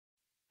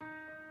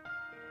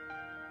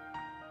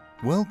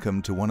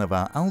Welcome to one of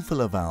our Alfa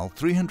Laval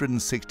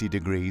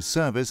 360-degree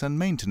service and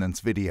maintenance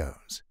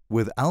videos.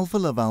 With Alfa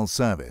Laval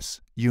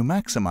Service, you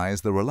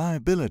maximize the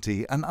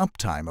reliability and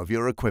uptime of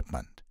your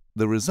equipment.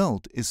 The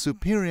result is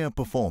superior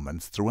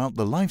performance throughout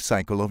the life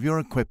cycle of your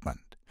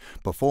equipment,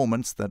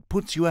 performance that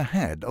puts you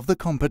ahead of the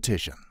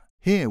competition.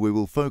 Here we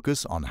will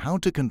focus on how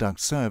to conduct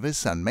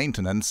service and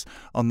maintenance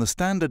on the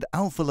standard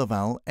Alfa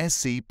Laval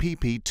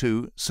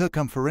SCPP-2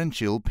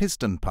 circumferential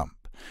piston pump,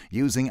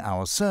 using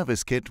our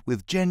service kit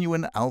with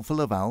genuine Alfa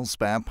Laval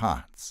spare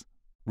parts.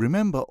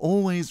 Remember,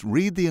 always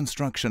read the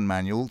instruction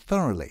manual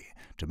thoroughly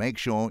to make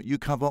sure you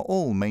cover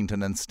all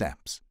maintenance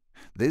steps.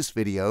 This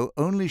video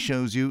only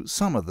shows you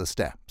some of the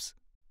steps.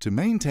 To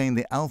maintain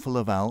the Alfa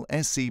Laval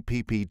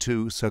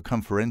SCPP-2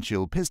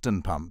 circumferential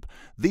piston pump,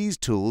 these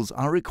tools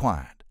are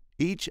required.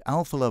 Each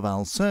Alfa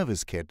Laval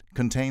service kit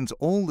contains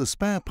all the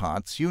spare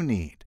parts you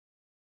need.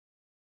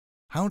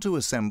 How to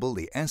assemble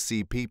the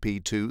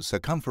SCPP-2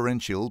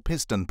 circumferential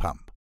piston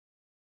pump.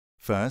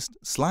 First,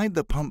 slide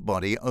the pump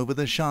body over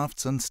the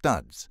shafts and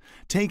studs,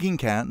 taking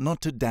care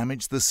not to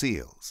damage the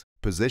seals.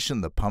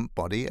 Position the pump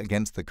body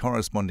against the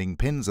corresponding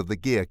pins of the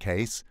gear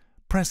case,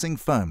 pressing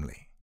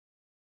firmly.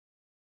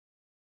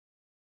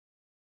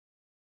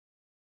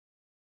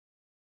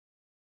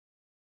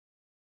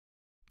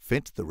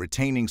 Fit the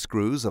retaining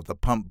screws of the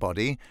pump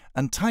body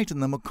and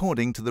tighten them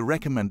according to the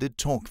recommended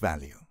torque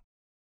value.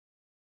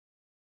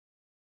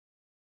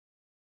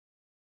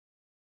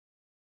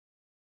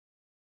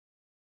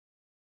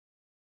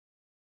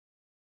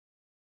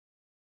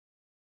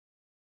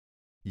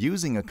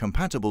 Using a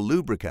compatible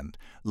lubricant,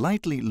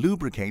 lightly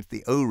lubricate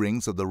the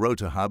O-rings of the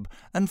rotor hub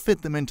and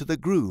fit them into the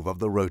groove of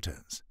the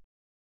rotors.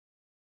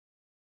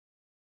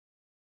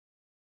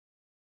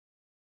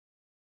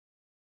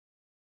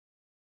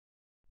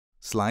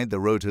 Slide the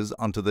rotors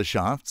onto the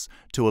shafts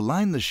to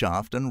align the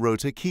shaft and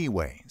rotor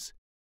keyways.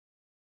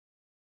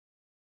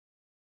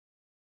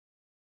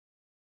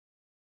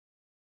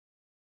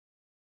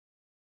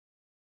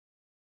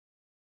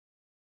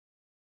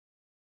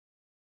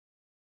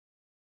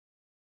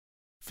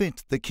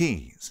 Fit the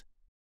keys.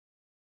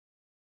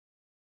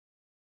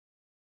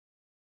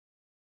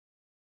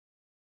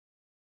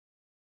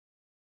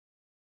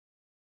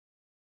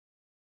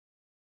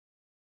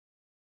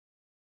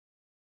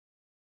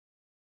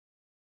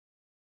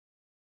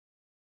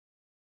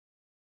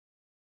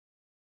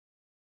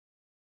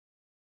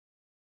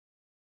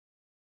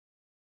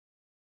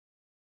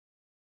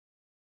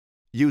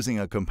 Using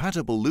a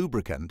compatible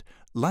lubricant,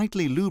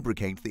 lightly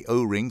lubricate the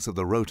O-rings of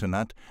the rotor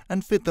nut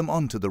and fit them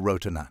onto the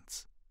rotor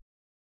nuts.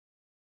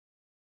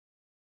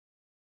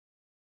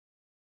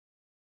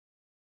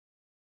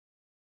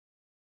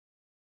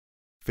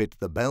 Fit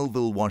the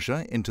Belleville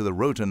washer into the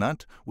rotor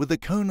nut with the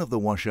cone of the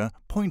washer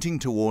pointing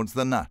towards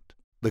the nut.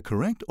 The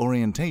correct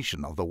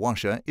orientation of the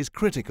washer is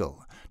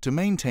critical to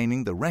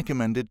maintaining the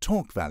recommended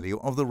torque value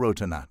of the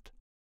rotor nut.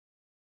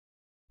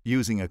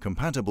 Using a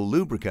compatible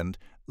lubricant,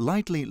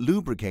 lightly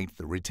lubricate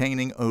the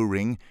retaining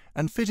O-ring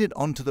and fit it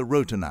onto the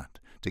rotor nut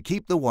to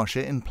keep the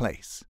washer in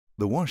place.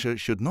 The washer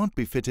should not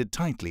be fitted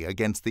tightly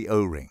against the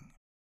O-ring.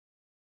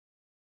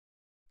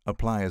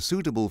 Apply a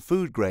suitable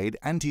food-grade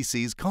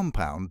anti-seize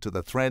compound to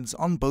the threads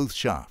on both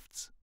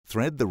shafts.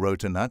 Thread the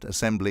rotor nut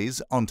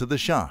assemblies onto the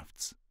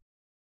shafts.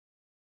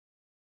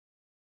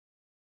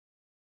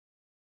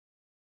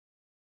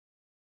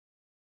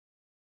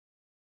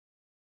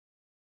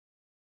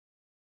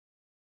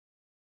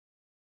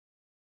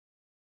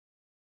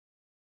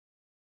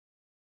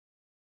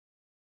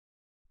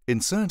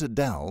 Insert a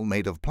dowel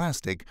made of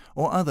plastic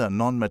or other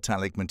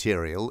non-metallic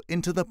material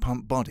into the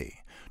pump body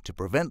to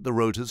prevent the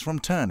rotors from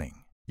turning.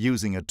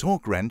 Using a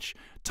torque wrench,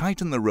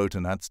 tighten the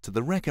rotor nuts to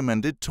the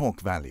recommended torque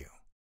value.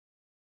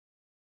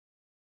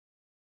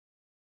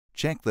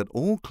 Check that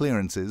all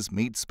clearances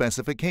meet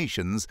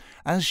specifications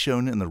as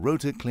shown in the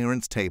rotor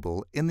clearance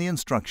table in the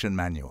instruction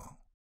manual.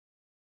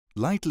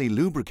 Lightly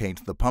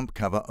lubricate the pump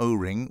cover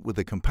O-ring with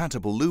a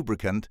compatible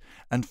lubricant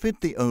and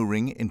fit the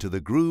O-ring into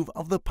the groove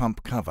of the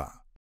pump cover.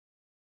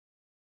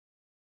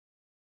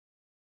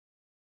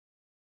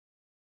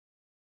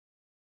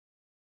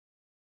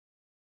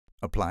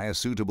 Apply a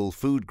suitable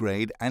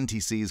food-grade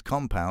anti-seize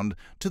compound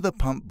to the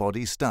pump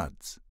body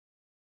studs.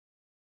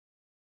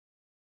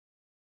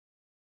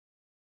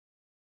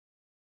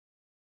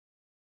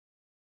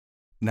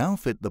 Now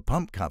fit the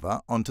pump cover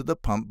onto the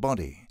pump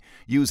body,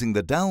 using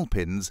the dowel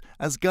pins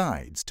as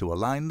guides to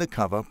align the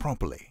cover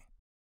properly.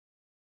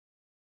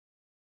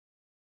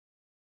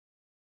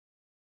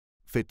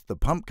 Fit the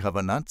pump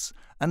cover nuts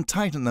and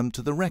tighten them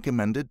to the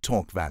recommended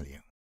torque value.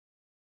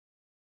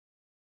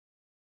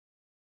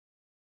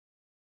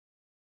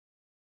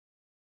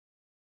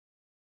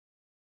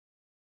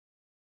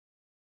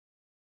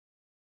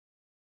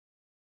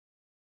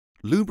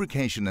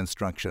 Lubrication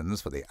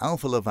instructions for the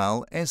Alfa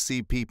Laval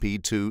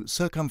SCPP-2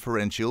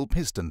 circumferential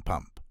piston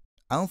pump.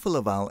 Alfa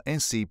Laval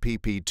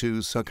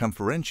SCPP-2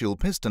 circumferential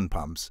piston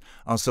pumps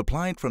are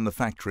supplied from the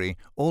factory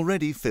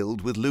already filled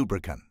with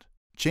lubricant.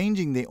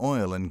 Changing the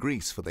oil and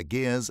grease for the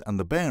gears and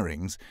the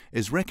bearings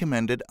is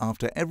recommended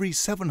after every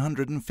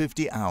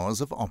 750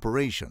 hours of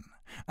operation,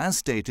 as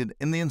stated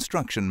in the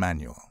instruction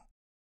manual.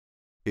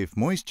 If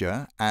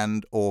moisture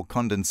and/or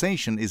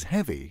condensation is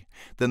heavy,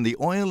 then the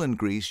oil and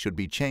grease should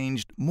be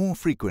changed more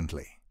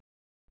frequently.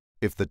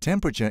 If the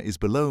temperature is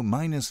below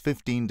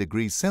 -15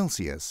 degrees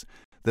Celsius,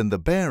 then the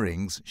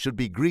bearings should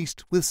be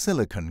greased with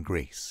silicone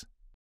grease.